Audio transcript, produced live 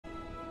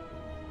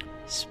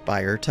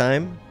Spire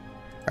time.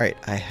 Alright,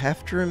 I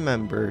have to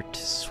remember to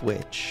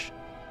switch.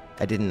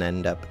 I didn't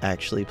end up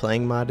actually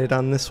playing modded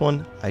on this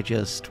one. I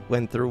just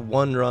went through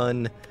one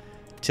run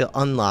to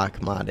unlock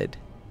modded.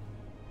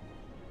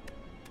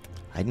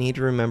 I need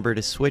to remember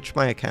to switch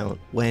my account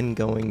when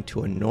going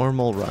to a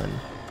normal run.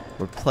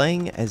 We're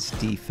playing as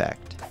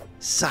Defect.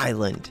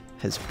 Silent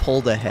has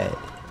pulled ahead.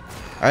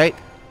 Alright,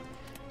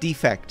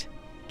 Defect,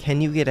 can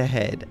you get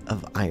ahead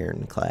of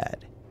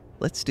Ironclad?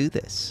 Let's do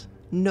this.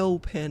 No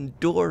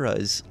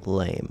Pandora's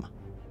lame.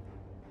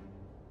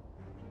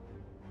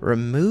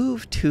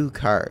 Remove 2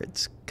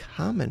 cards.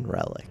 Common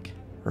relic.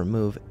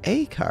 Remove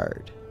a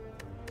card.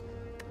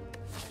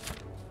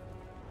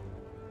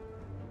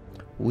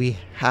 We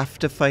have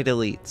to fight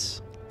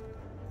elites.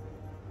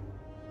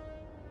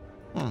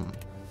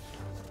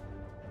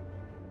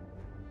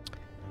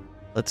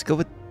 Let's go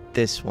with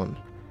this one.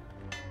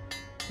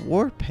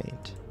 War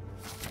paint.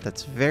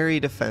 That's very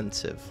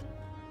defensive.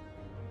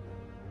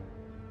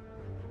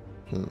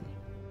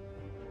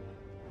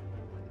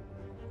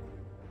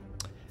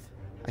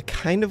 I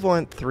kind of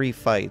want 3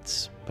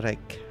 fights, but I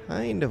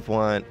kind of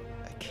want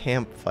a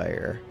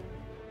campfire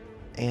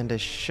and a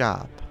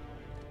shop.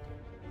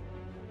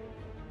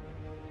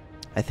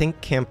 I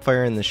think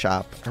campfire and the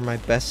shop are my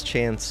best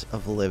chance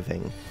of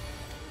living.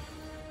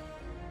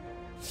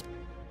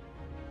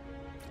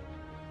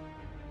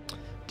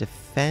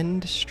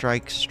 Defend,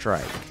 strike,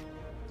 strike.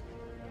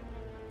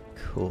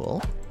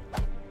 Cool.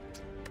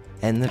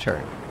 End the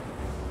turn.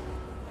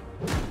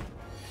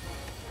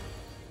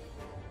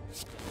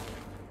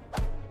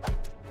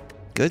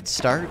 Good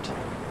start.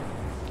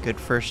 Good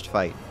first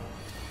fight.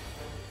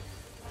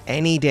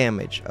 Any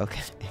damage.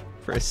 Okay.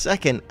 For a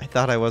second, I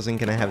thought I wasn't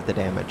going to have the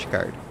damage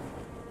card.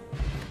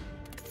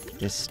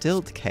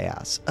 Distilled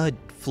Chaos. A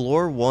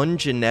floor 1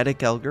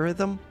 genetic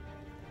algorithm?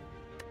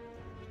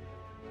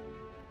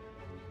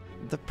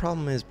 The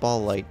problem is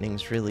Ball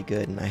Lightning's really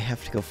good and I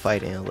have to go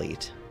fight an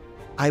elite.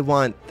 I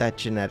want that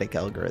genetic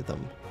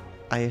algorithm.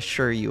 I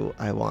assure you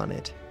I want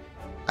it.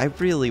 I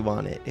really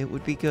want it. It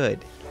would be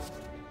good.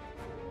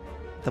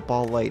 The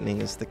Ball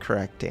Lightning is the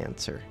correct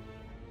answer.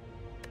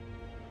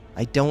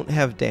 I don't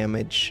have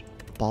damage.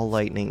 Ball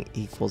Lightning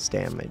equals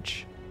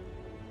damage.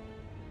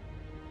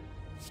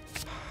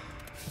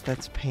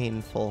 That's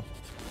painful.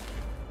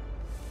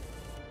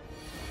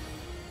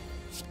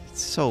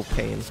 It's so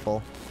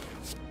painful.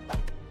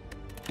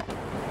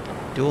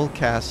 Dual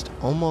cast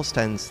almost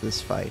ends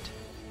this fight.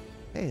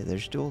 Hey,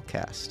 there's dual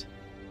cast.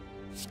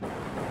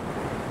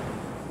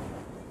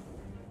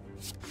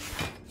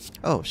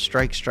 Oh,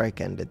 strike,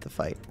 strike ended the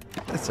fight.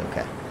 That's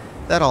okay.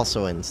 That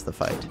also ends the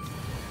fight.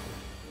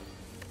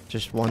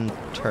 Just 1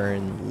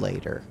 turn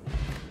later.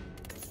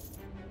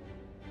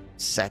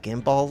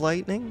 Second Ball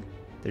Lightning?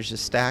 There's a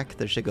stack.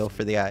 There's a go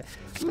for the eye.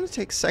 I'm going to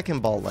take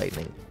second Ball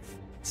Lightning.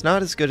 It's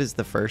not as good as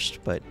the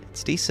first, but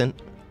it's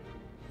decent.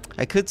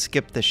 I could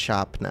skip the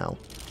shop now.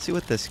 See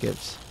what this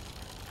gives.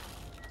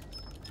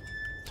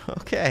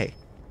 Okay.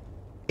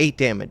 8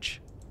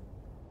 damage.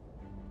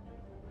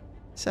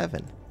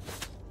 7.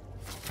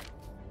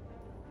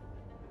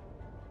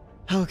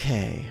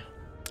 Okay.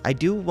 I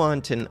do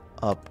want an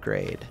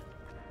upgrade.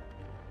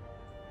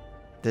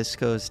 This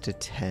goes to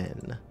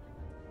 10.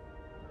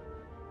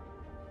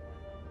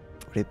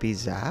 Would it be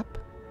Zap?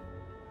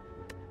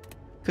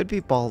 Could be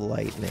Ball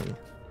Lightning.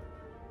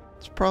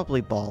 It's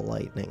probably Ball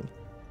Lightning.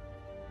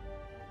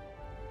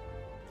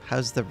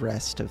 How's the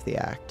rest of the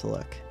act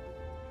look?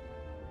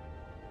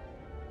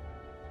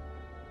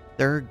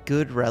 There are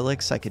good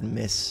relics I could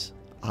miss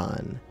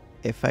on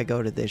if I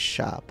go to this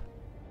shop.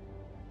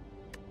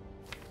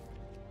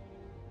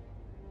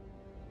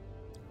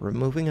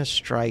 Removing a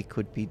strike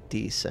would be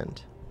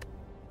decent.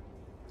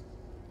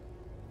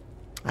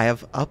 I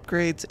have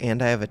upgrades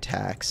and I have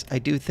attacks. I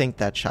do think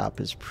that shop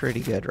is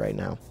pretty good right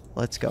now.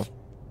 Let's go.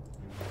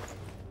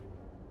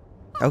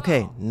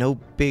 Okay, no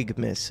big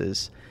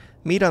misses.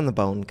 Meat on the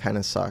bone kind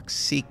of sucks.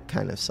 Seek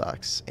kind of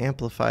sucks.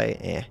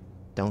 Amplify,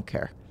 don't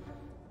care.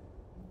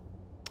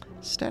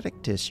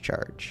 Static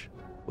discharge.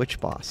 Which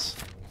boss?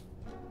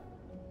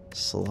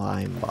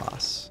 Slime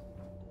boss.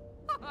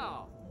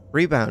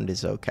 Rebound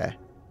is okay.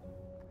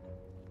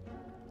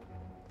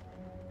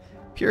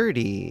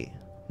 Purity,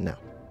 no.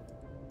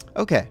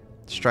 Okay,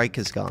 strike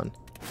is gone.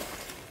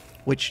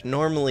 Which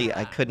normally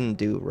I couldn't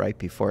do right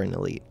before an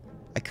elite.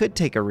 I could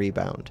take a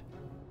rebound.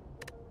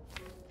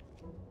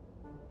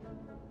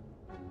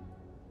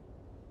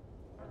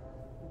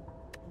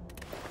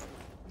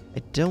 I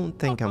don't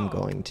think I'm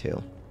going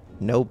to.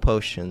 No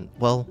potion.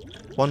 Well,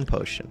 1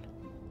 potion.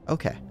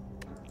 Okay.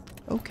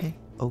 Okay,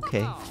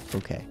 okay,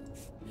 okay.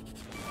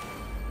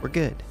 We're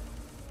good.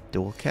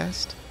 Dual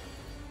cast.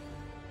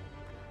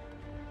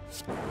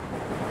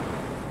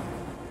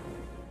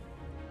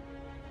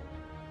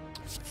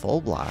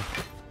 Full block.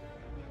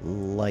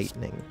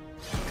 Lightning.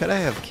 Could I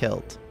have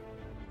killed?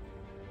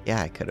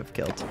 Yeah, I could have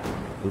killed.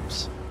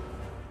 Oops.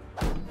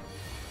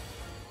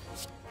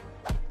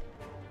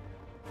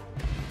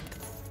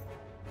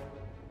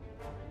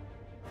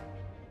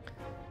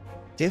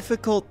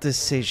 Difficult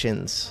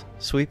decisions.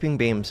 Sweeping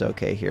beam's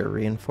okay here.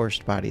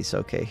 Reinforced body's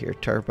okay here.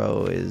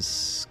 Turbo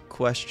is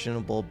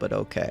questionable, but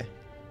okay.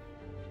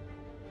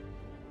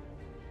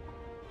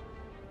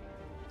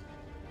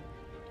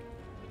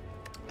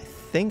 I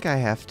think I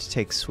have to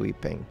take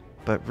sweeping,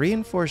 but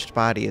reinforced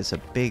body is a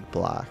big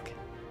block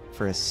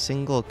for a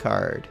single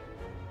card.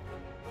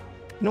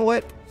 You know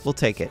what? We'll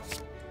take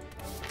it.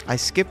 I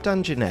skipped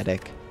on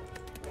genetic.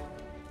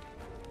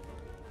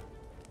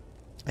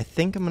 I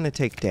think I'm going to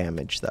take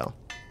damage, though.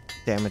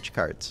 Damage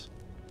cards.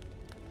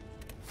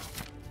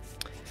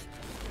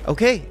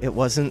 Okay, it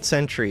wasn't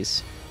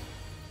sentries.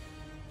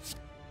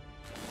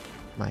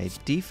 My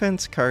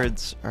defense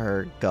cards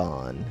are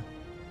gone.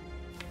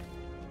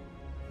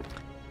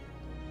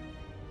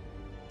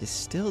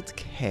 Distilled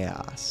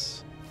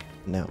Chaos.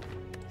 No.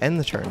 End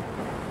the turn.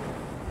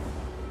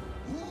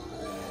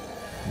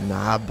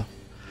 Knob.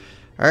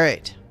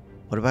 Alright.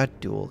 What about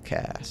dual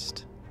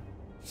cast?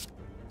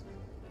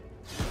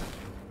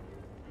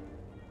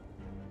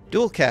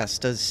 Dual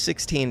cast does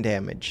 16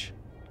 damage.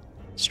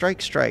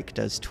 Strike Strike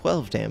does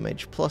 12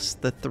 damage, plus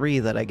the 3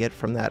 that I get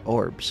from that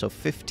orb, so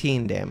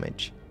 15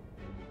 damage.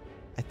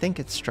 I think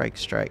it's Strike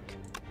Strike.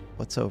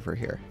 What's over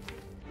here?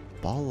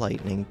 Ball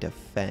Lightning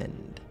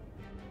Defend.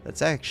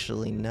 That's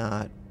actually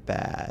not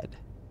bad.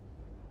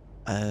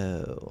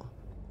 Oh.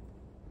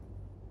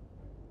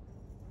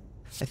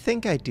 I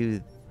think I do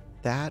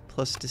that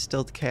plus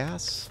Distilled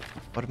Chaos.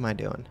 What am I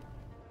doing?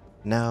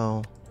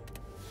 No.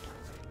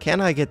 Can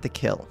I get the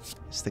kill,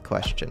 is the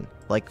question.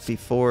 Like,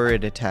 before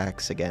it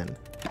attacks again.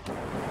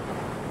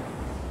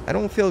 I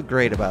don't feel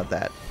great about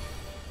that.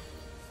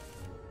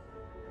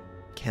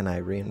 Can I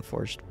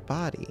reinforced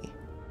body?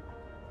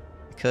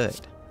 I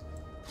could.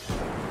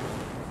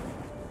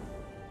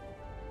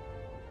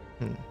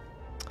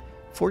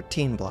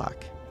 14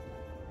 block.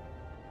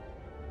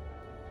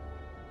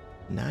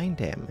 9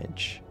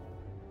 damage.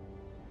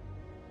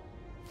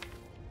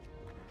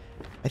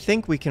 I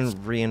think we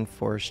can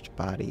reinforced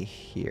body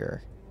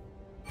here.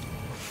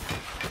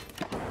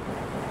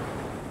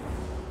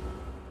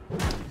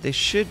 This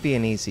should be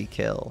an easy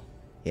kill.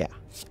 Yeah,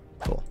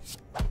 cool.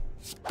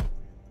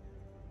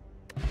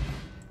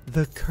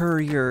 The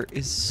courier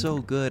is so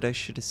good, I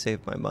should have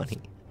saved my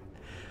money.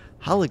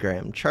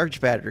 Hologram,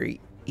 charge battery,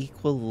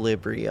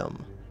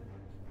 equilibrium.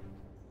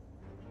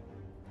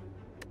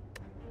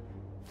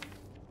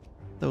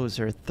 Those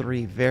are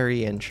 3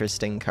 very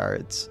interesting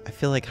cards. I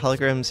feel like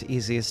hologram's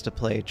easiest to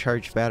play,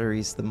 charge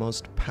battery's the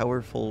most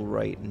powerful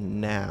right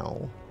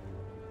now.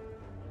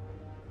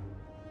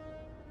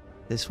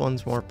 This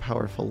one's more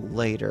powerful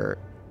later.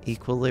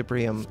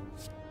 Equilibrium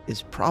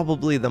is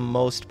probably the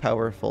most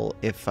powerful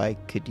if I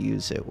could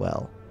use it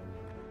well.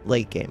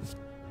 Late game.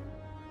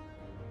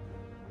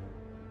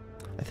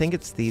 I think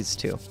it's these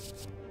two.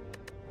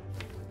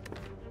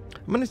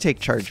 I'm going to take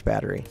charge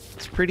battery.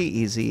 It's pretty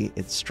easy.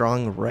 It's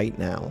strong right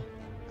now.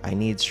 I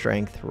need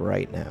strength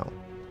right now.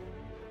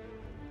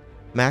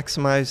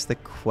 Maximize the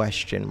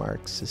question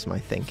marks is my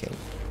thinking.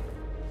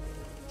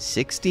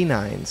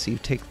 69, so you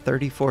take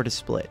 34 to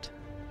split.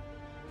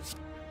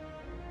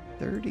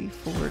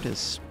 34 to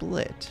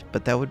split,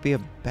 but that would be a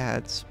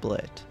bad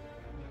split.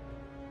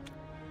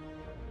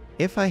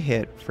 If I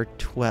hit for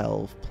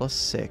 12 plus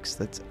 6,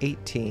 that's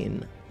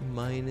 18,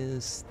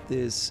 minus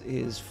this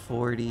is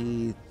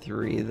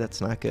 43,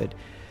 that's not good.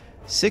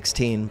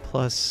 16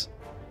 plus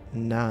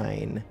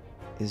 9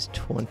 is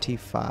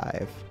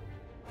 25.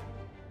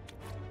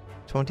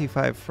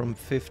 25 from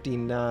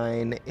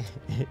 59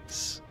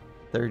 is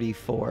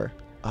 34.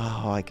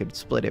 Oh, I could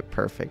split it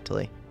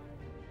perfectly.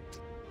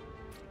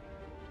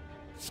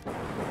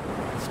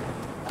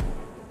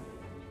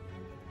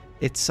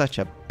 It's such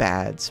a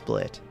bad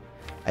split.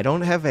 I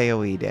don't have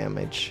AoE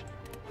damage.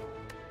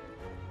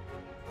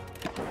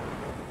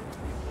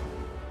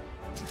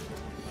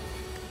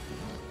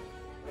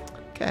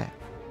 Okay.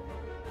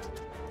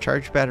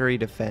 Charge battery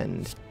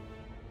defend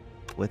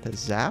with a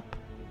zap.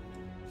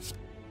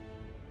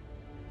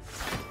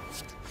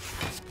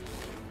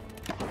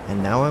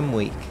 And now I'm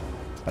weak,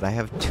 but I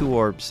have 2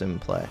 orbs in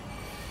play.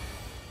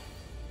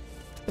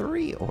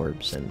 3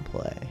 orbs in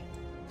play.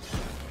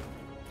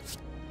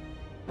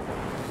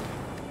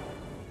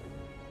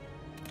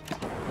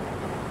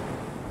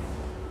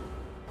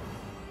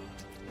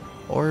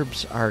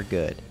 Orbs are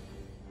good.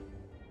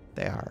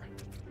 They are.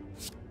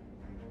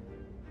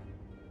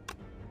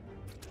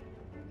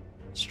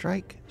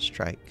 Strike,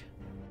 strike.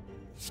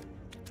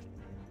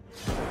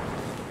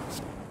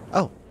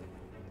 Oh,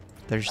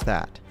 there's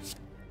that.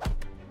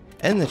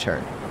 End the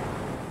turn.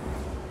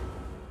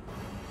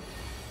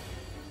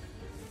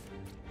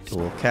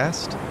 Dual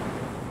cast.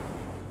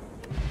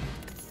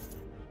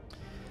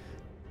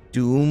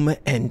 Doom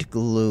and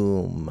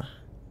gloom.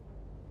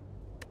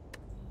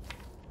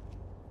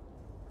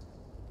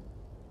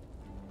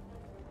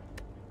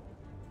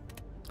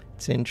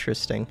 It's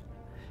interesting.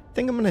 I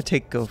think I'm going to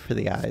go for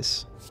the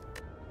eyes.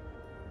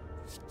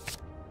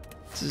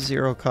 It's a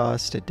 0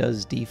 cost. It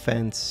does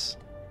defense.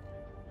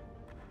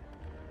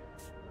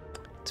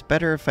 It's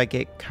better if I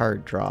get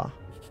card draw.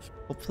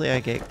 Hopefully I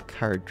get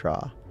card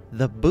draw.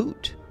 The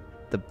boot.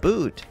 The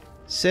boot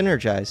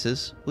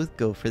synergizes with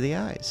Go for the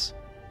Eyes.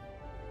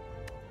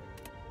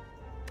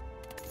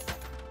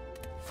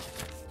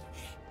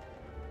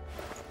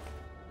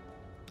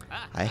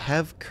 I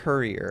have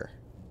Courier.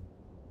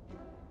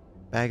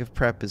 Bag of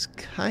Prep is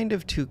kind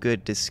of too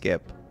good to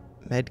skip.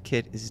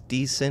 Medkit is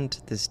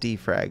decent. This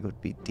defrag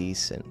would be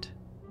decent.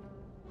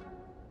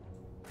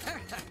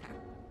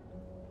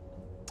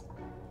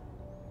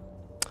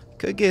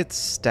 Could get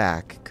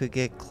Stack. Could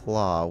get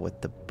Claw with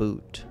the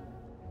boot.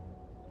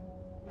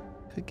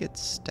 Could get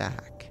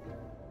Stack.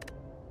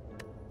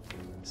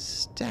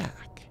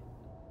 Stack.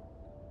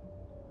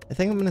 I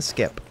think I'm gonna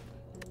skip.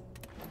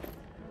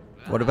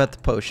 What about the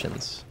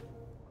potions?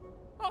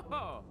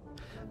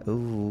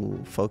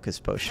 Ooh, focus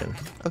potion.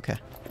 Okay.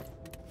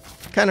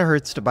 Kind of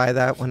hurts to buy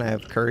that when I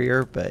have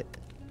Courier, but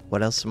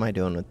what else am I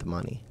doing with the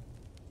money?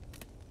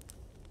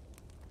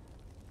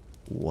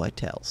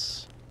 What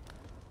else?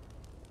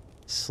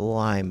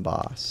 Slime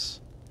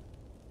boss.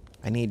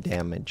 I need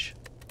damage.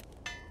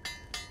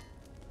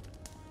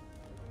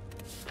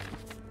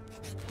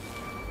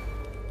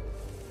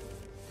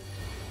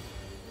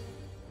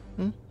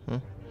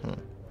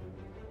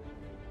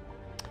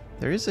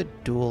 There is a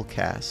dual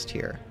cast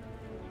here.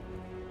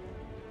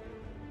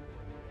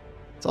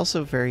 It's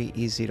also very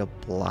easy to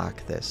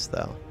block this,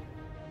 though.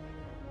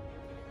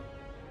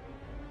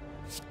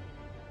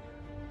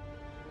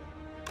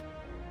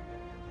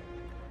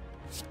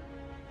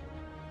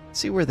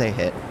 See where they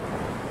hit.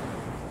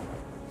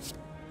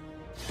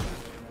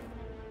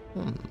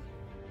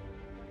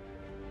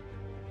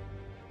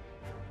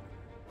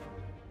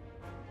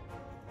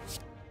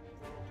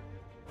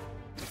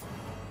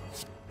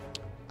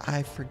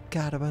 I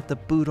forgot about the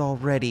boot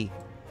already.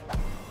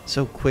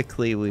 So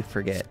quickly we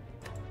forget.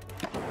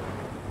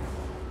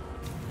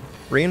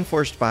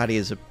 Reinforced body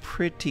is a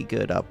pretty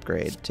good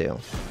upgrade, too.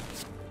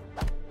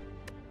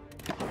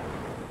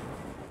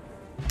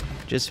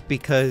 Just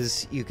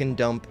because you can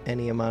dump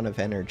any amount of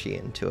energy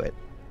into it.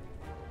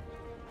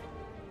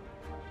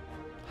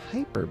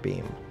 Hyper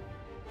Beam.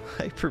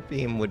 Hyper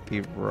Beam would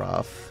be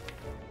rough.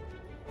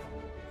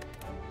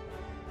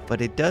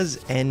 But it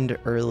does end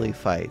early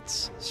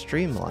fights.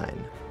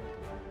 Streamline.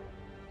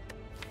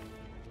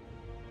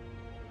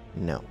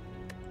 No.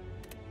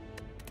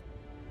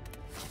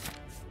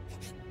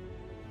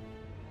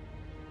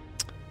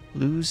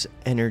 Lose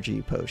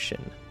energy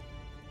potion.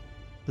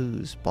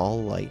 Lose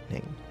ball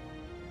lightning.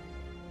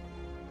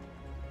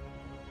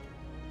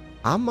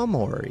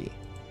 Amamori.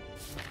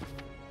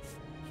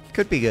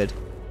 Could be good.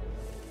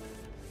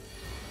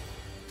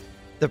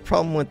 The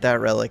problem with that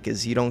relic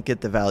is you don't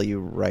get the value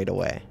right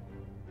away.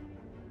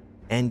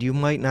 And you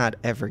might not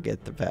ever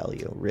get the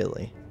value,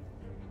 really.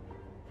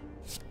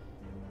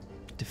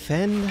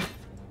 Defend,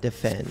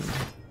 defend.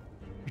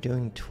 You're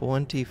doing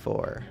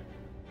 24.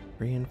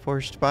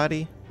 Reinforced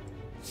body.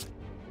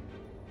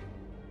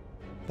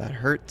 That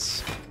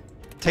hurts.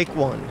 Take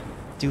 1.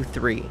 Do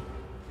 3.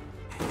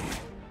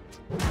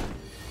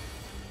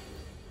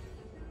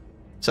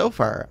 So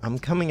far, I'm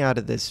coming out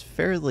of this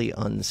fairly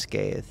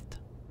unscathed.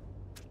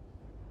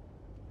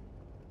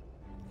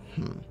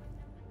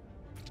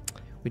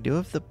 We do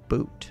have the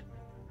boot.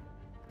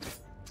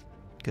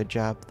 Good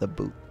job, the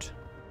boot.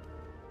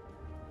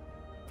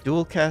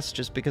 Dual cast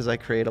just because I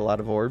create a lot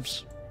of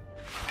orbs.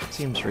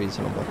 Seems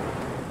reasonable.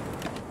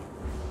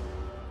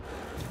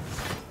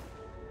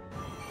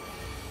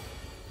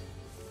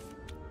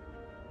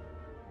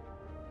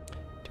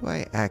 Do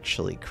I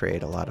actually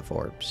create a lot of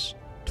orbs?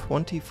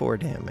 24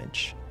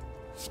 damage.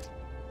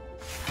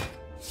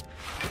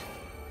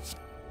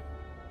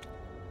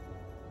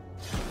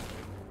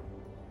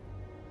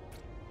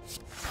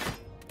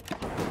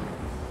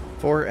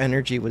 Four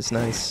energy was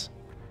nice.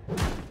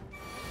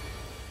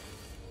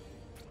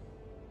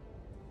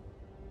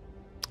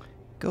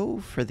 Go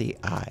for the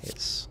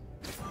eyes.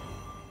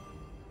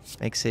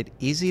 Makes it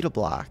easy to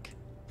block.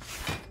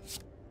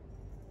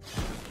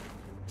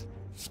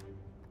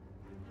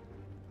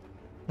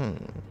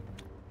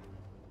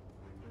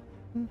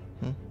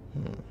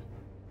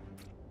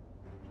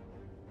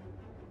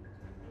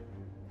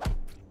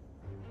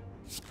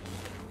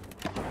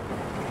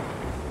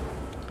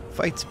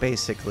 Fight's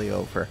basically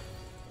over.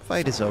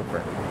 Fight is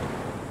over.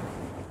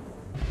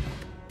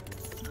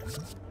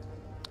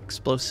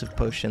 Explosive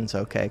potions,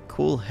 okay.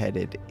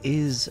 Cool-headed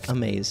is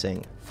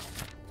amazing.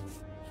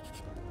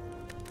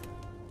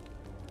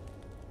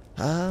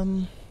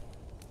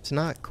 It's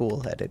not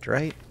cool-headed,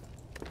 right?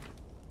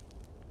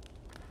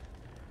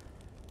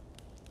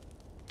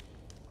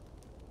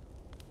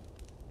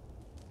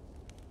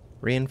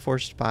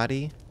 Reinforced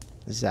body,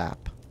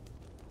 Zap.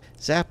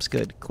 Zap's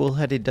good.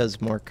 Cool-headed does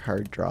more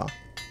card draw.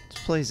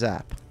 Let's play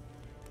Zap.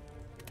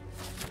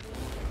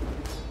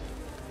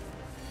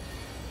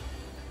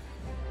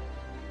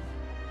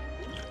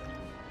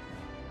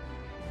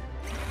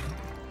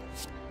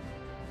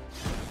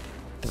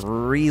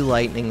 Three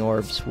lightning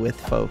orbs with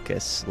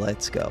focus.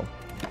 Let's go.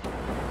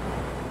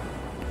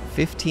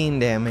 15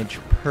 damage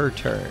per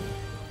turn.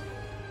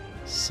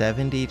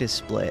 70 to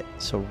split.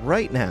 So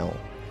right now,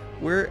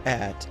 we're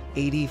at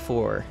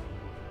 84.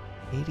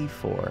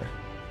 84.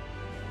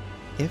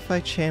 If I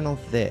channel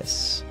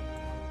this,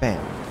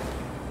 bam,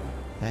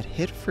 that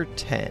hit for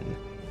 10.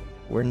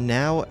 We're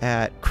now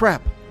at...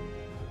 Crap!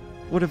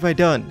 What have I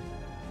done?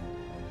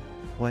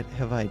 What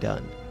have I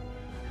done?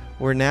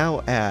 We're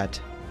now at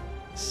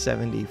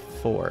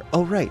 74.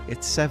 Oh, right,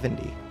 it's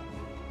 70.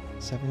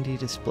 70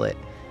 to split.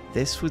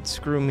 This would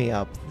screw me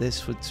up.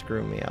 This would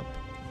screw me up.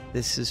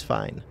 This is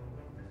fine.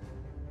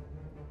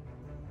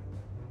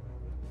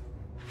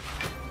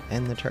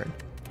 End the turn.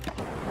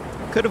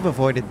 Could have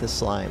avoided the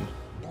slime.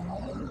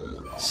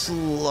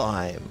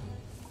 Slime.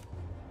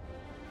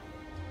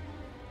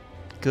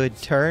 Good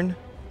turn.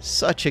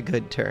 Such a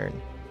good turn.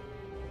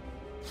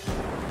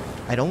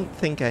 I don't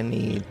think I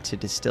need to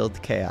Distilled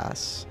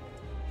Chaos.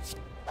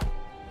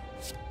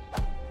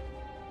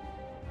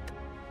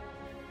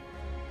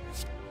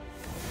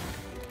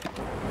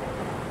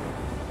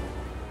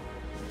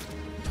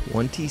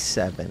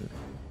 $27.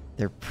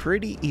 They're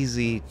pretty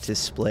easy to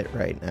split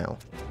right now.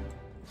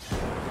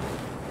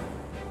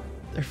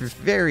 They're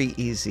very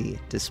easy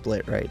to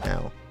split right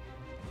now.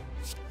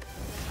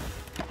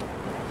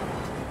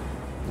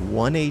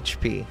 1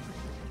 HP.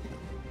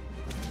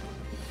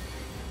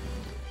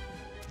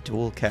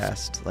 Dual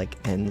cast, like,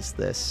 ends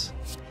this.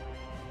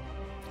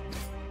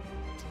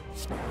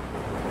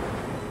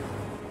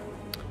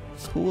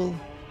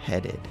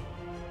 Cool-headed.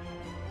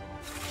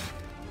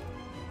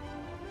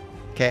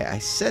 Okay, I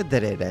said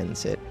that it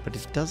ends it, but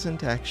it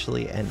doesn't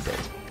actually end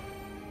it.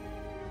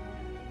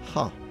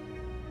 Huh.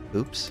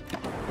 Oops.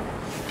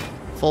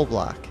 Full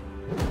block.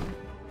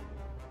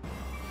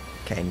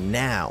 Okay,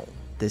 now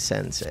this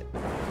ends it.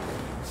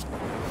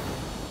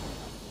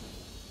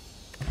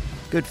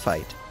 Good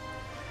fight.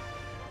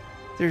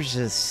 There's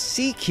a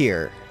Seek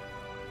here.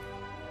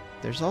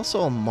 There's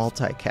also a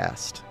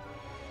multicast.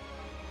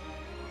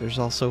 There's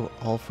also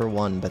All for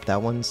One, but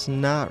that one's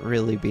not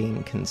really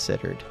being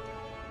considered.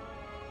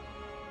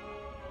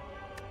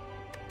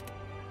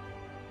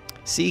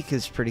 Seek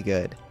is pretty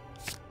good.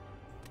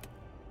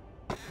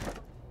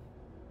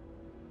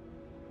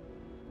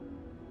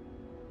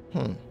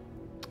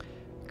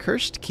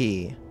 Cursed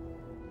Key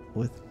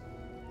with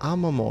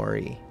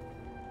Amamori.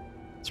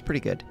 It's pretty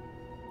good.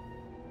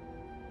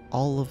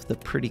 All of the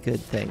pretty good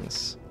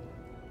things.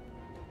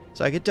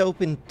 So I get to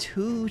open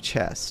 2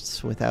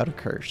 chests without a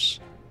curse.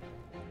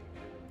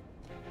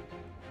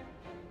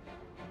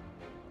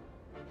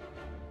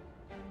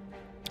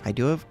 I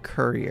do have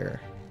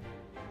Courier.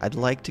 I'd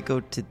like to go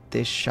to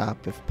this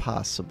shop if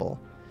possible.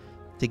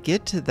 To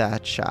get to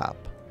that shop,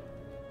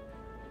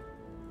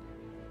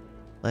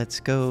 let's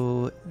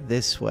go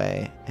this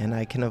way, and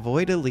I can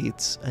avoid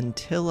elites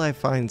until I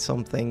find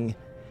something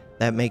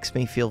that makes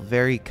me feel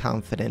very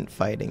confident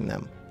fighting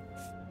them.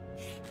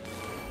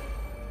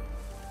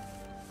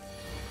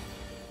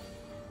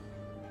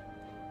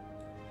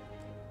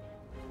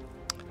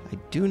 I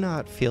do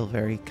not feel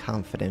very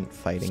confident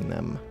fighting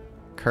them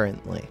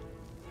currently.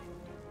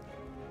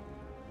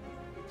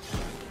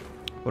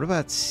 What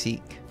about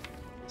Seek?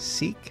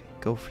 Seek,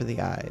 go for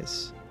the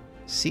eyes.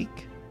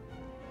 Seek,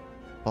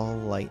 Ball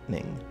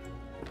Lightning.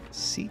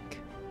 Seek.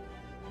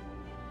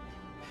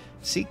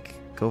 Seek,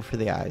 go for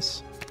the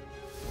eyes.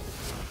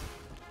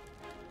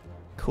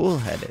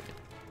 Cool-headed.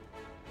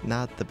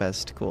 Not the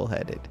best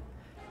cool-headed.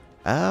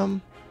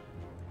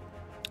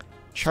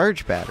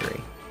 Charge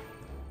Battery.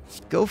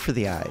 Go for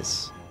the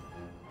eyes.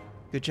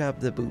 Good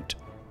job, the boot.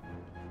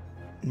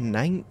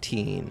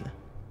 19.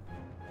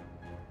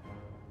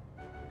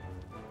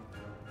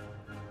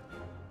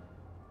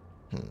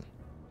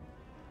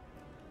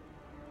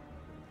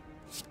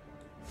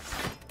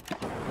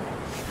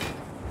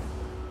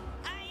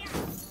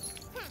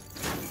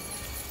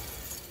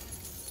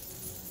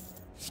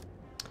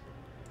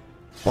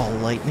 Ball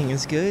Lightning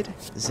is good.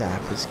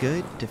 Zap is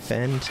good.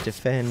 Defend,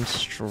 defend,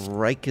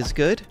 strike is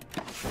good.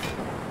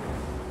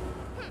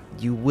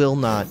 You will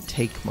not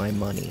take my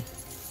money.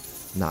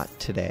 Not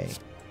today.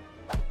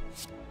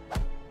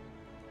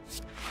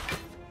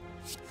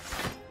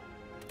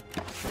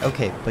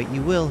 Okay, but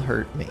you will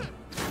hurt me.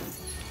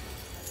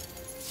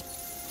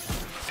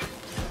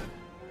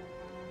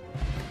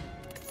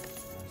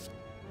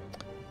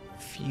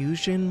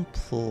 Fusion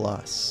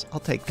Plus. I'll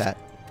take that.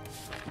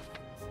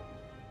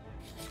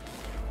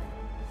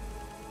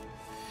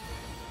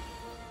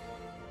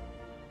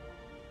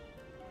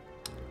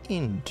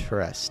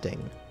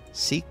 Interesting.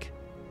 Seek,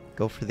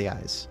 go for the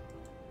eyes.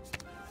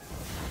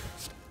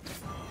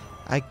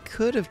 I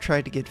could have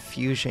tried to get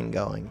fusion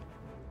going.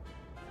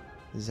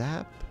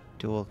 Zap,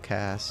 dual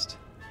cast,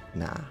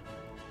 nah.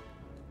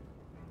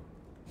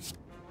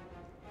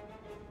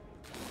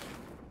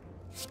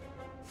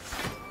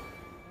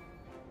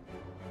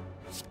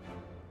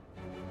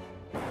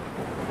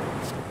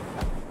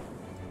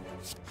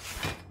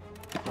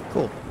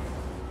 Cool.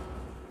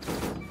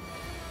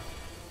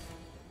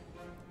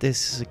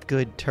 This is a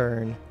good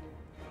turn.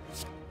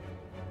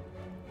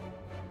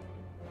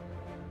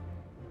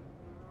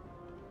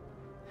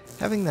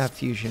 Having that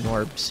fusion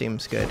orb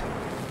seems good.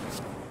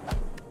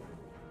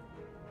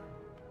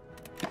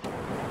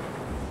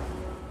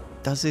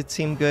 Does it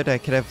seem good? I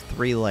could have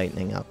 3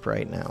 lightning up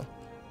right now.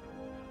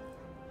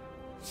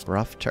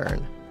 Rough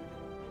turn.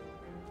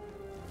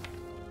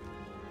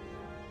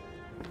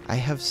 I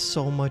have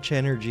so much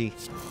energy.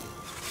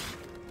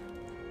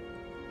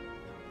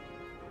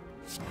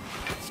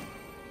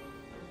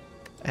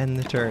 End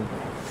the turn.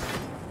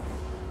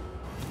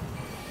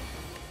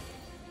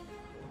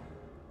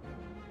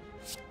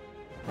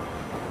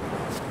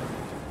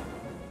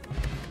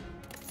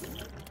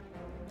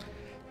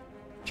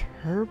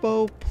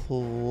 Turbo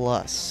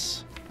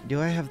Plus.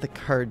 Do I have the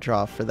card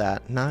draw for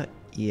that? Not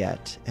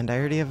yet. And I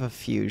already have a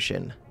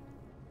fusion.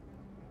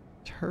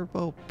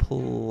 Turbo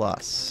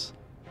Plus.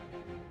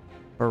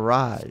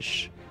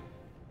 Barrage.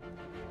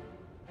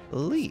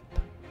 Leap.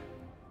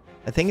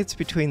 I think it's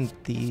between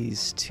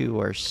these two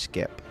or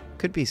skip.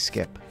 Could be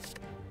skip.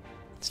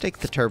 Let's take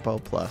the Turbo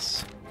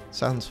Plus.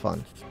 Sounds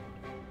fun.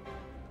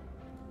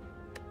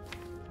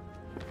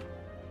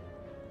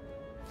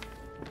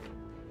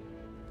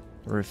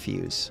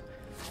 Refuse.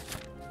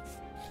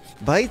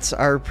 Bites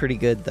are pretty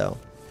good, though.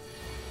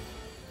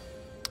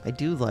 I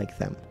do like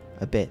them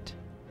a bit.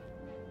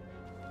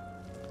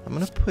 I'm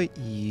gonna put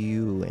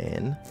you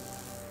in.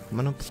 I'm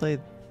gonna play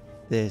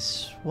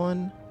this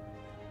one.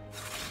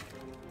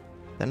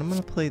 Then I'm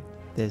gonna play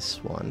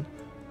this one.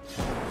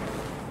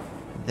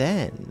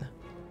 Then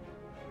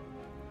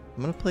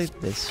I'm gonna play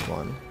this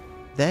one.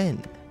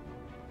 Then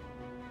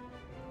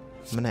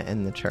I'm gonna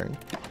end the turn.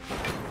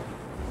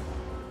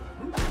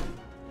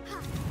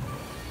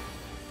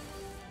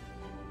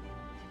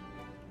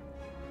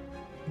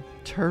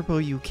 Turbo,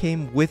 you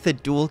came with a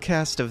dual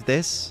cast of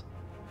this?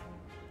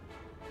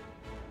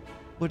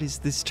 What is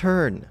this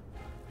turn?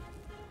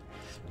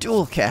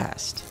 Dual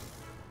cast.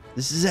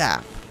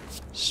 Zap.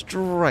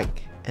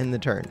 Strike. End the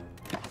turn.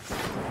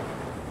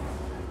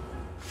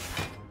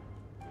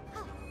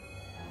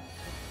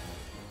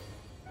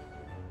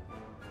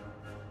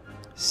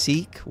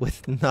 Seek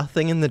with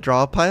nothing in the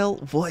draw pile?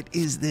 What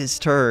is this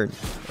turn?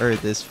 Or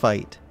this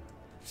fight?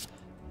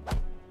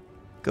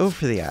 Go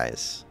for the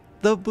eyes.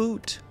 The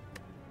boot.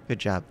 Good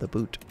job, the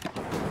boot.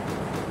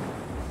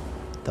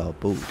 The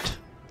boot.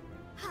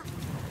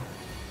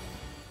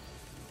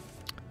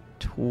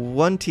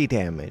 20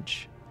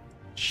 damage.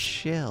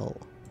 Chill.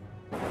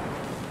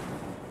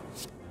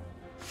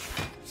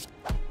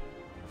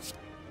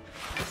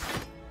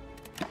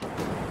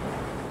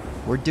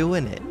 We're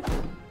doing it.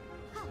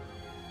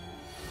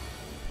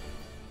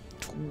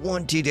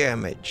 20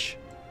 damage.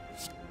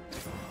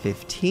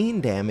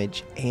 15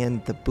 damage,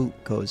 and the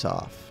boot goes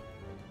off.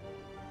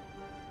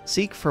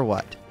 Seek for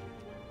what?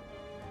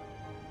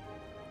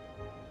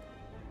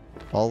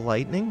 Ball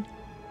lightning?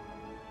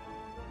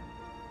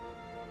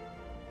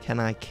 Can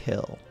I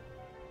kill?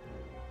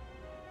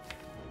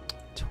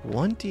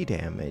 20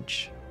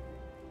 damage.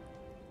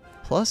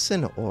 Plus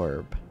an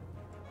orb.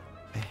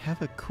 I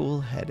have a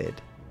cool-headed.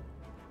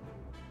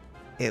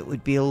 It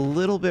would be a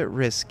little bit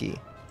risky.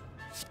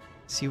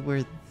 See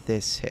where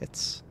this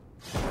hits.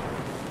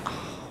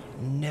 Oh,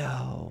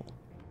 no.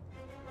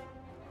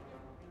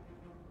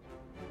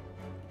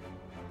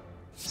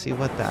 See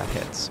what that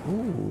hits.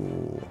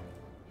 Ooh.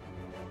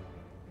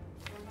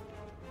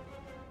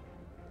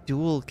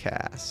 Dual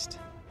cast.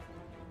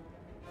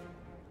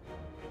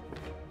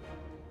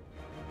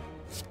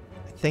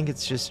 I think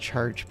it's just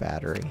charge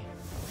battery.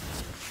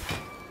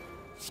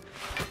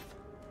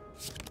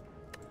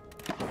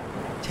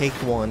 Take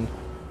one.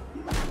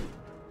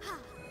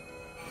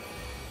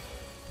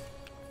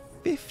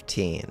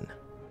 15.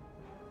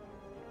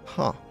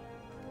 Huh.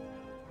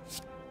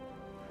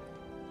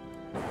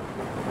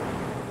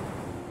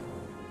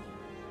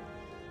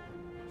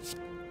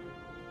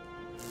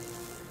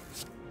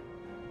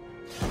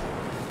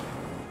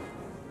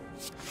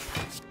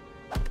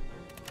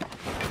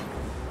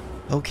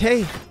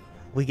 Okay,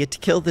 we get to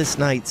kill this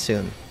knight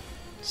soon.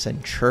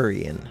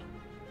 Centurion.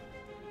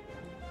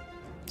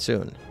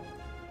 Soon.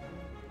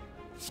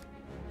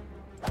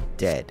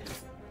 Dead.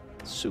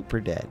 Super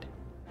dead.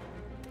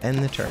 End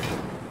the turn.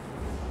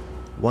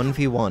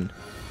 1v1.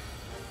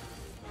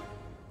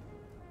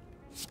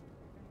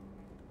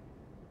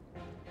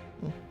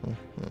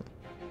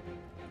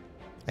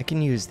 I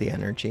can use the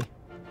energy.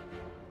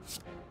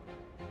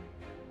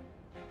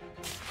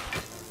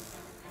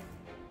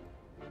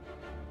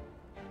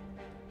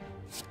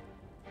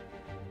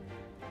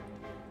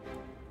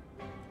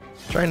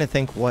 Trying to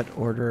think what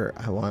order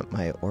I want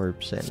my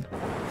orbs in.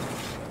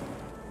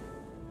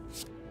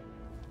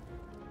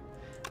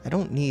 I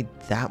don't need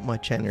that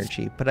much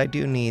energy, but I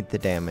do need the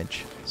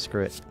damage.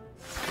 Screw it.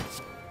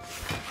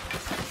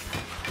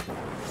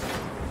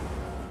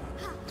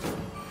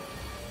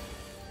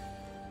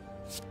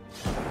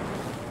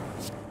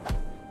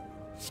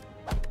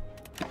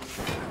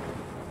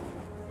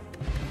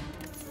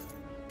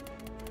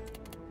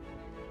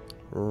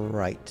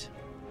 Right.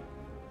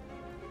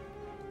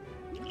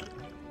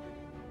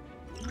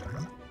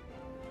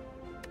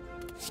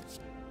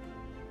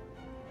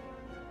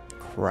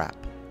 Crap.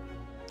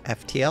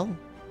 FTL?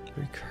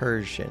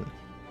 Recursion.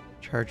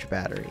 Charge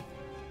battery.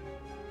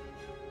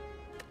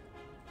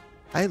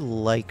 I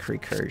like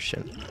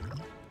recursion.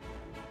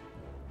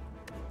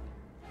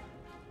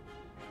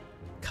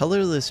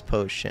 Colorless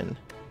potion.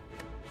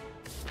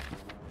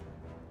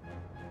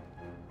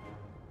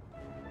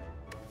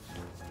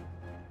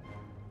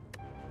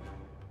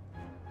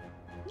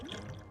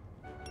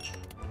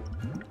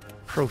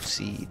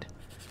 Proceed.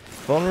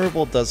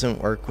 Vulnerable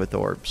doesn't work with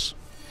orbs.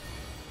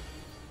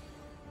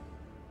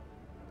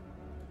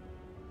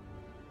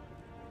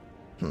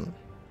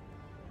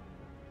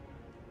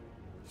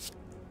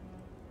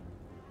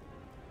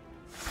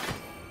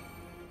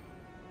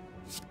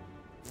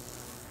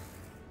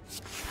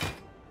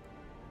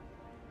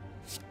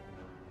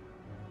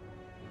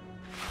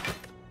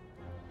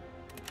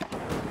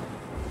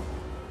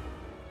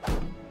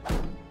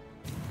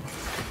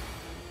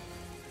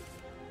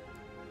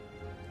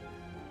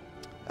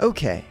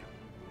 Okay.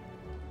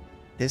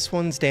 This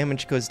one's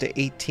damage goes to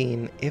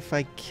 18 if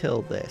I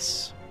kill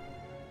this.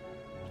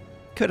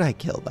 Could I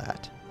kill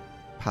that?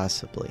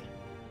 Possibly.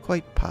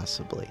 Quite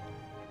possibly.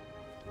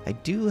 I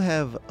do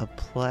have a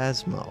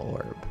plasma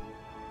orb.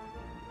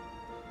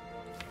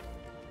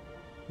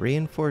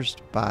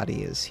 Reinforced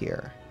body is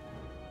here.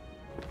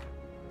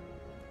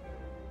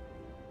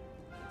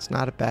 It's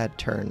not a bad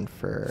turn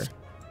for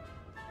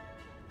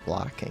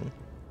blocking.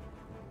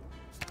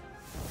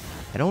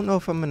 I don't know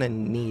if I'm gonna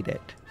need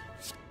it.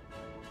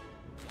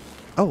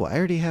 Oh, I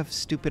already have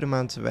stupid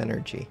amounts of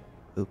energy.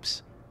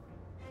 Oops.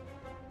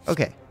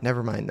 Okay,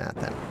 never mind that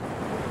then.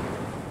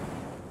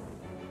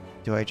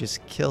 Do I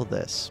just kill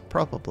this?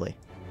 Probably.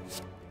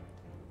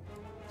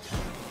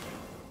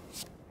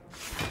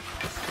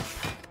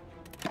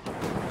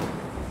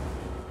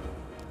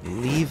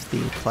 Leave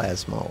the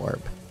plasma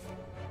orb.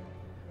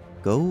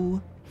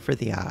 Go for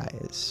the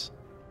eyes.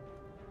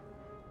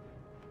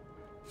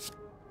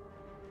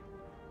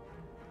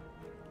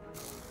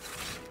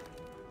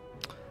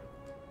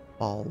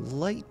 Ball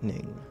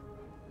lightning.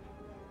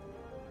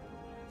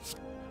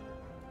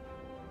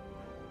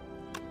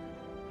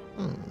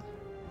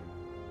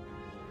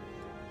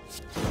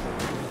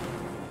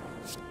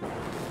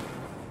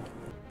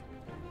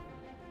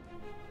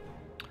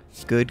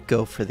 Good,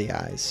 go for the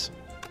eyes.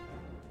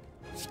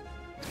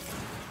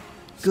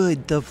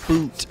 Good, the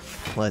boot.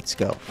 Let's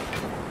go.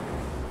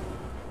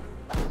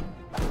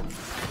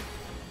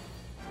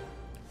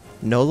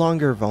 No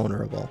longer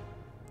vulnerable.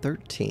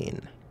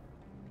 13.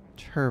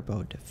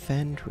 Turbo,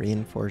 defend,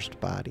 reinforced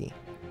body.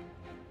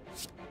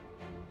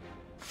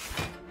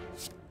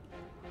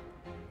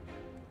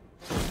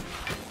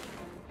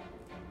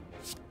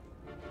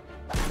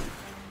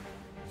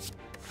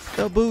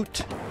 The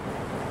boot.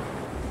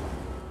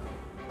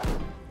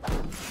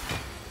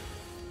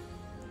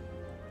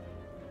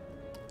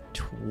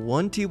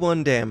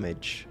 $21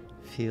 damage.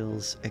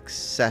 Feels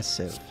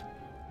excessive.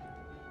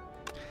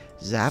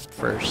 Zap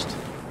first.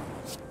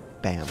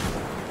 Bam.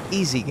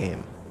 Easy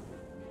game.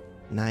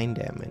 9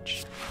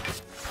 damage.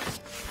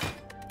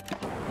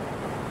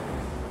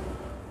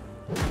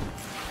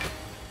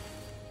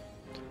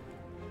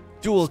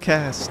 Dual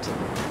cast.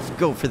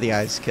 Go for the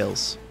eyes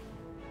kills.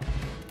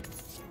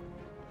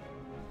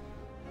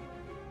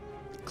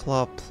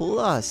 Claw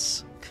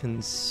plus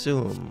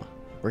consume.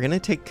 We're gonna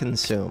take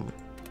consume.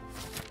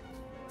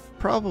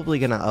 Probably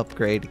gonna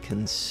upgrade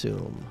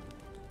consume.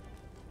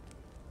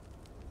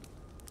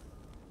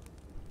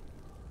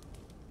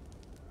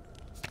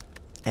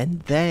 And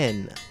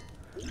then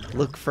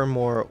look for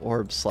more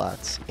orb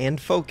slots and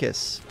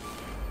focus.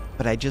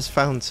 But I just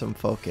found some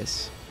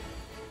focus.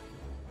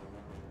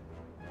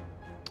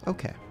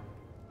 Okay.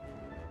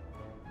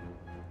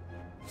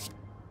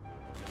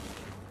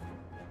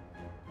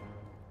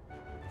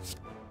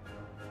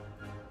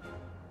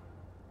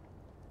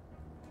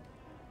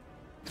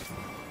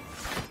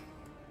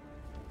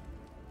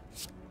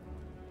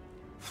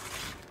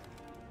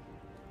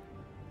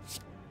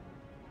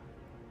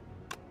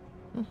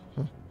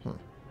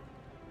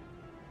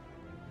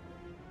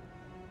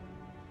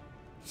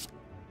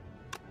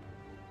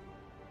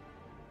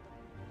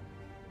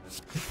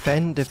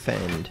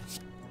 Defend,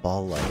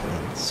 ball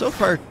lightning. So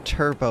far,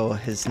 turbo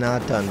has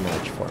not done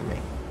much for me.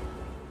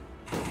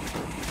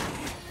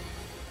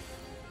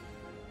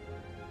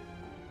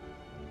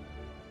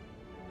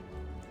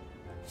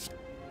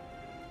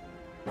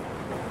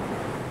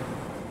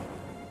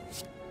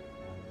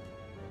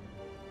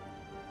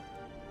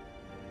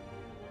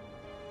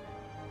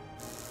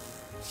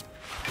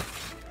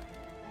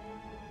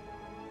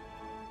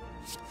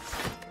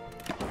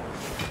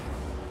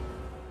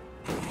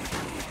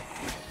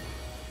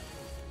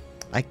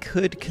 I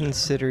could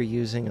consider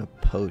using a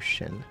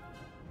potion.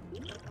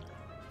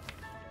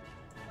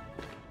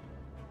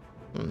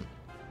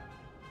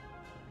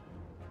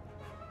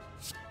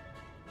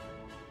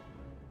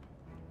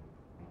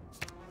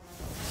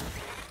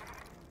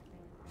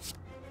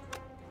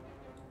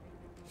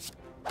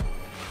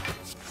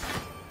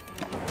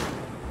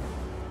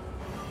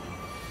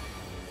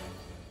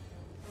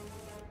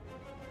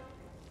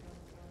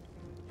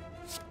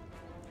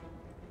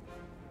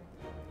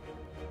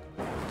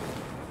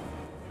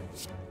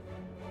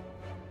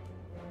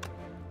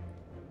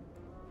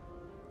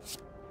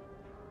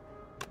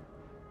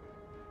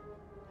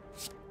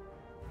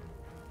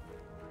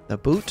 The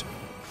boot.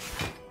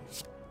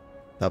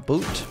 The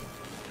boot.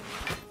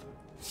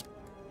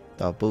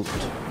 The boot.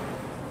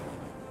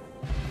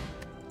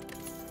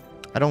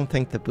 I don't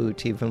think the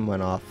boot even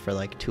went off for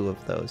like 2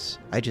 of those.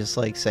 I just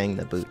like saying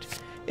the boot.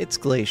 It's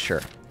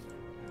Glacier.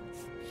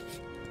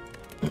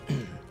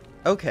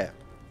 Okay.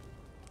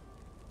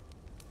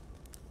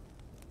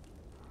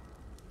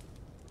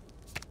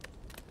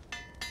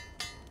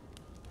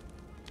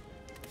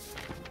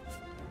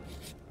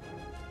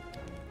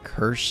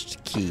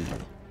 Cursed key.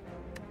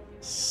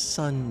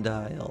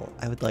 Sundial.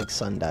 I would like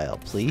sundial,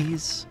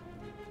 please.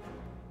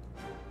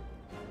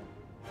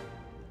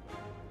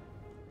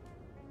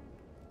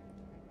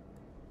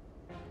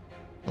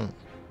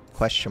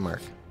 Question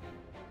mark.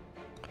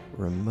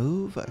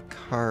 Remove a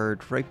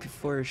card right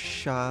before a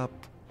shop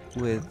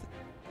with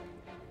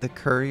the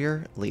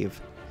courier. Leave.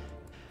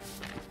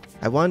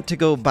 I want to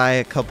go buy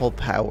a couple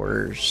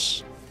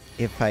powers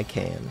if I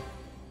can.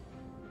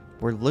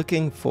 We're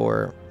looking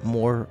for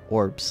more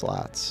orb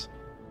slots.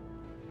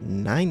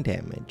 9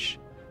 damage.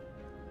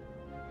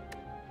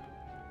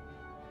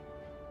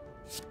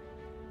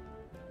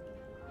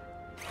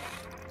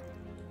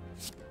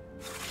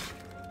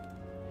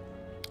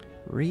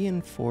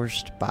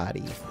 Reinforced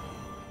body.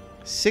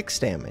 6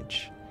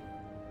 damage.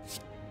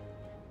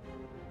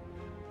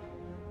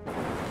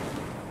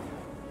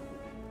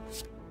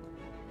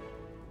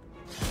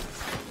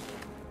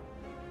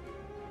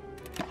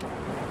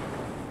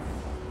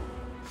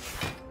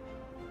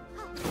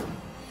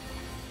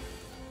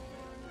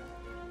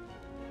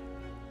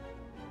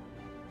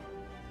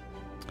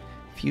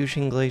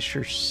 Fusion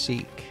Glacier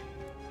Seek.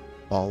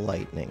 Ball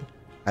lightning.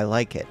 I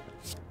like it.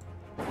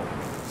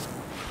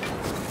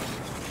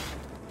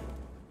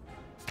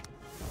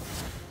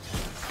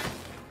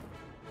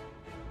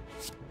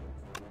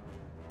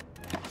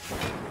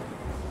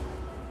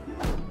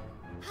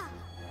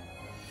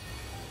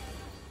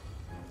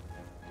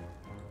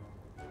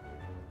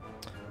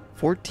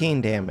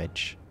 $14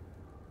 damage.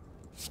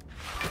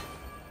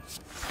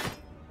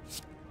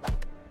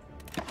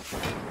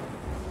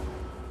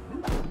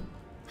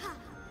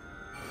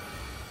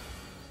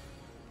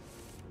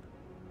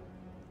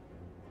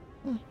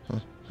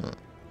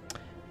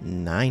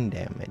 $9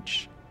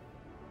 damage.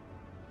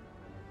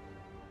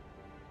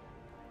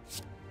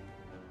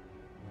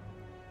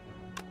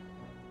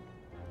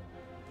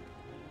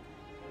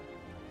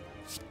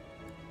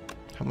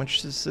 How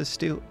much does this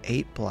do?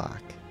 8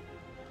 block.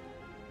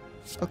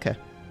 Okay.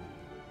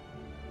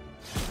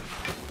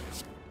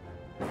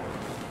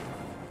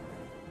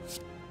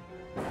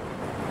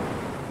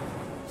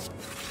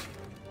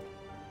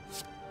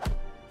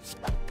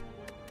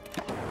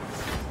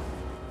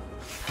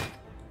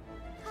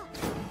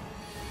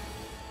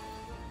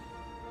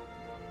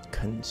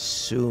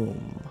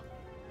 Consume.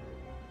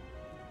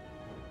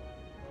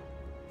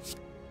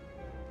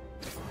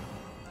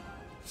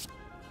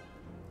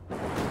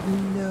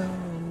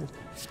 No.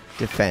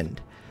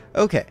 Defend.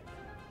 Okay.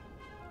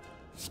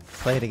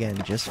 Play it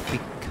again just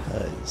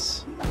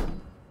because.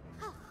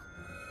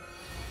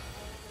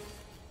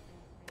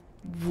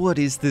 What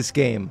is this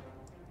game?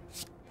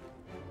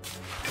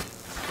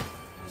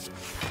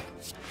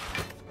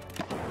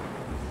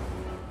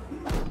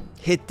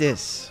 Hit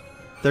this.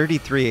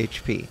 33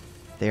 HP.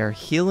 They are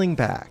healing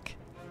back.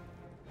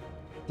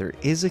 There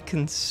is a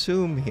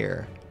consume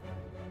here.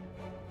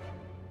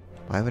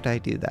 Why would I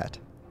do that?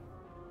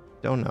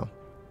 Don't know.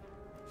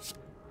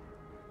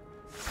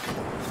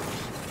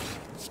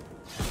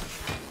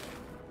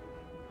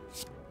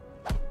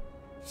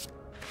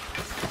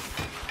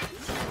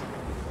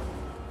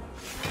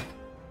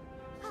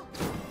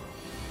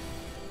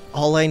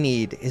 All I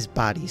need is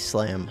body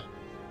slam.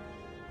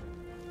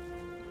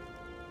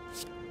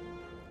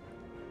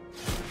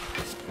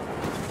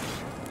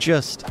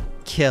 Just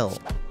kill.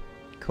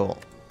 Cool.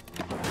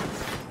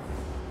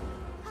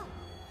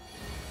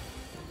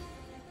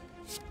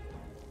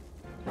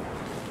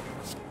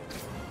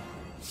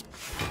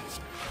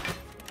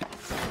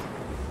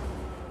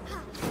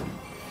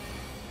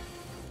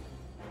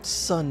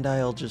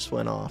 Sundial just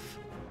went off.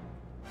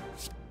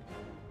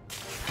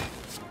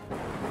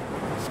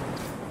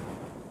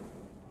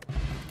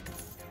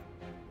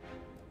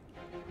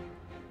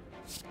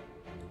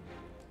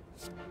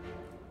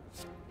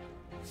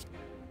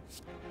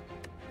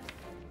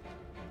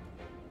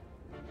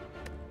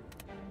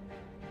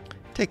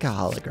 Take a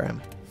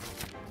hologram.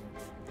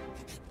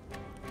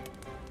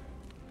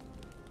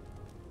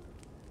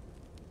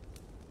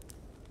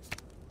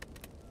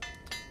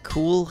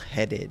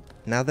 Cool-headed.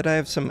 Now that I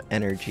have some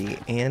energy,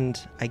 and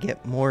I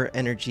get more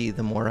energy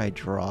the more I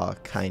draw,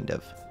 kind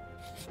of.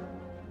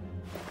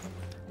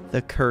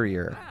 The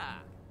courier.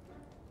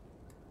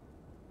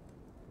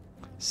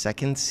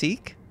 Second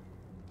seek?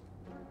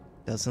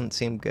 Doesn't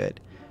seem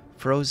good.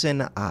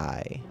 Frozen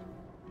eye.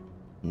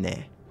 Nah.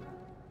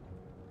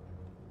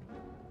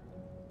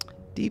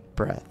 Deep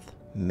breath.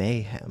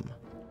 Mayhem.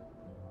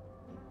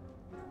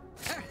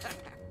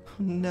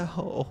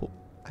 No.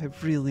 I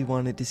really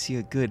wanted to see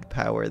a good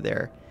power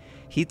there.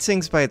 Heat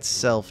sinks by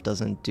itself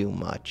doesn't do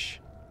much.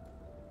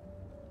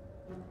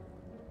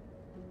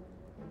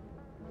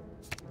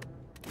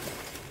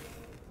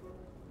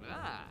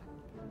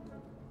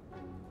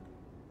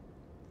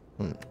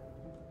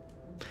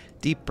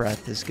 Deep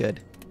breath is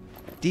good.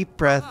 Deep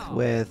breath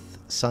with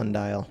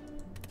sundial.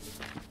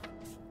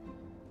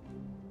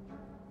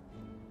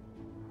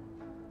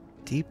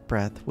 Deep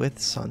breath with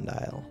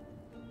sundial.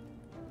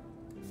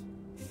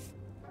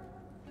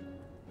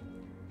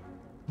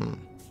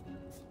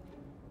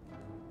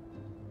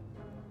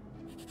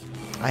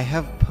 I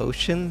have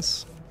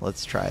potions.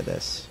 Let's try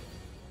this.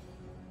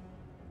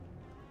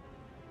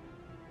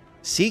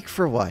 Seek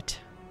for what?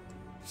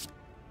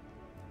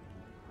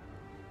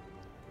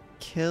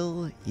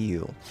 Kill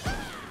you.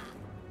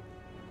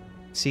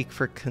 Seek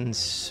for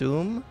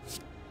consume.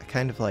 I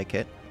kind of like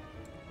it.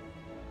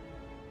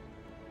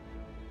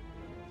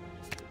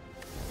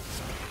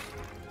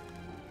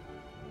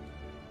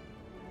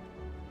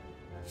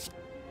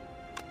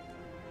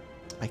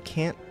 I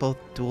can't both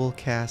dual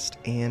cast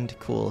and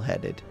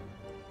cool-headed.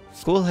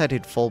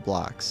 Cool-headed full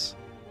blocks.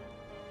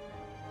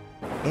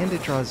 And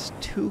it draws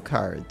 2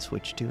 cards,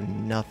 which do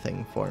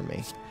nothing for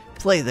me.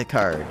 Play the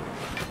card.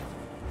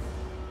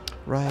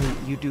 Right,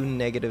 you do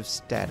negative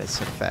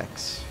status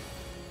effects.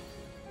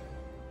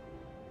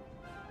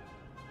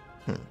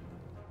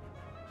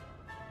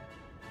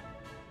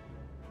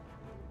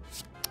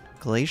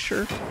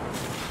 Glacier?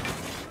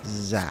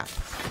 Zap.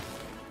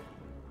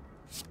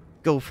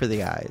 Go for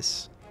the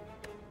eyes.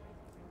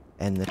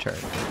 End the turn.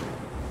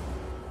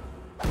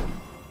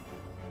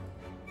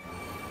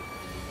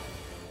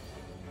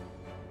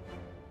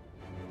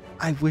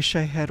 I wish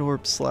I had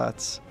orb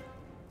slots.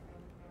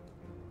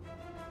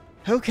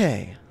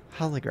 Okay,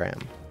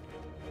 hologram.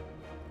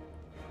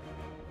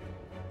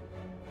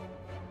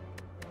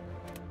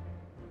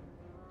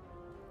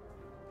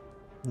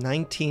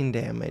 $19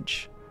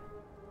 damage.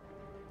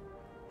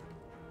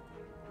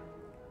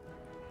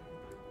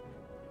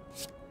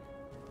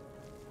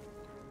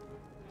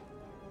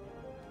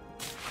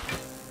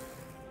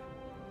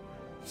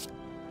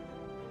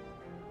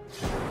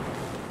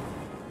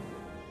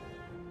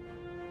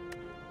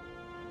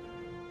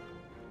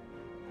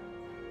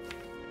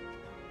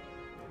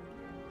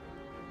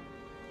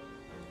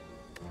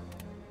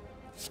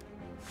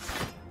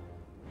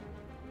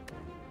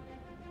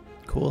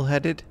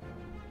 Cool-headed?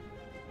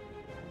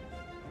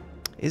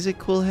 Is it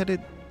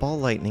cool-headed? Ball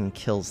lightning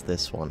kills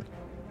this one.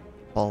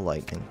 Ball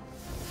lightning.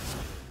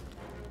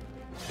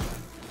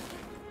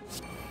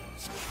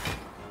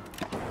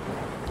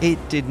 It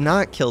did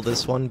not kill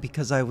this one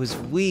because I was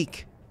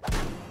weak.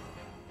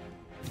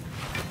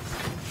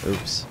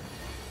 Oops.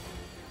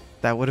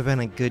 That would have been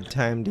a good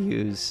time to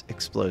use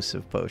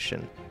explosive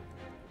potion.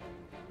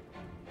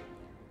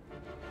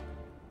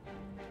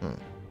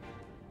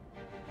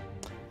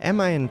 Am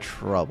I in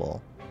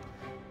trouble?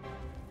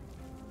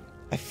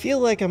 I feel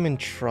like I'm in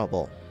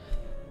trouble.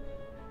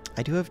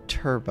 I do have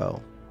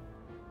turbo.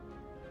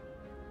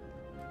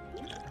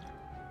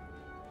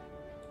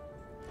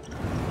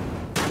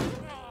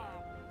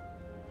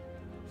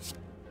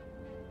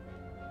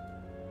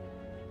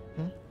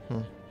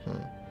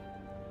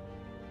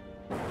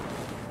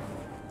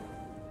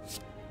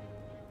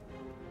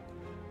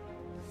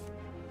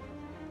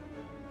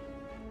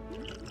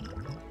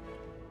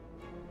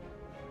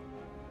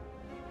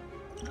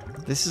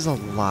 This is a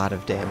lot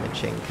of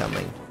damage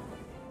incoming.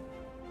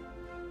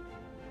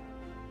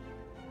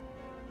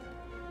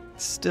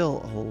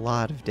 Still a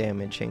lot of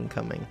damage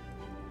incoming.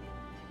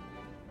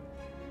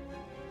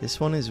 This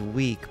one is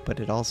weak, but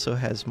it also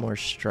has more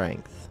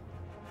strength.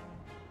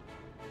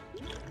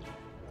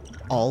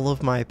 All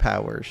of my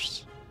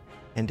powers,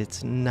 and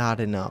it's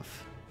not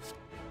enough.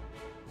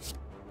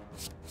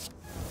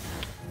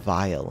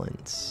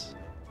 Violence.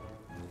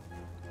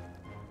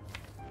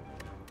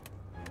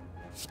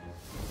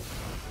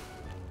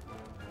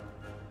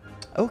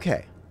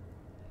 Okay.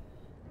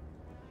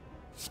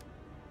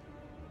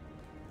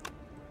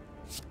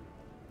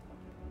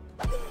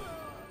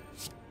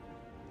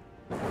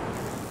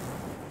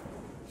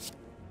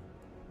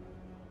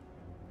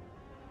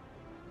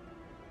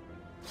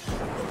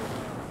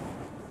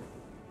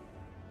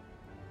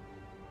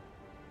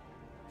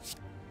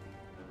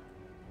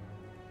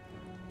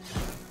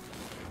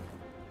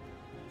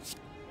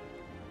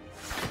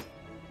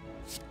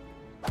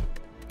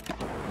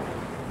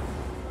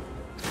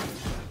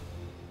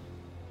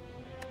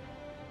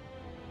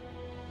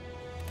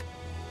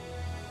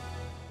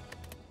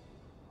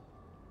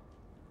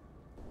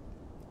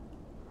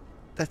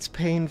 That's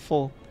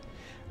painful.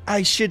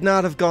 I should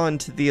not have gone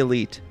to the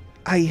elite.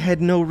 I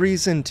had no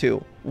reason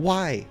to.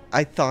 Why?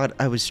 I thought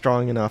I was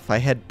strong enough. I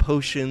had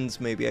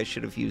potions. Maybe I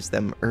should have used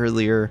them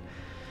earlier.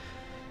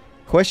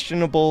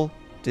 Questionable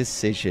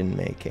decision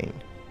making.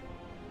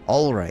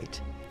 All right.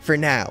 For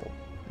now,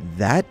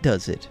 that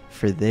does it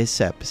for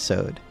this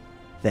episode.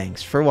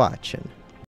 Thanks for watching.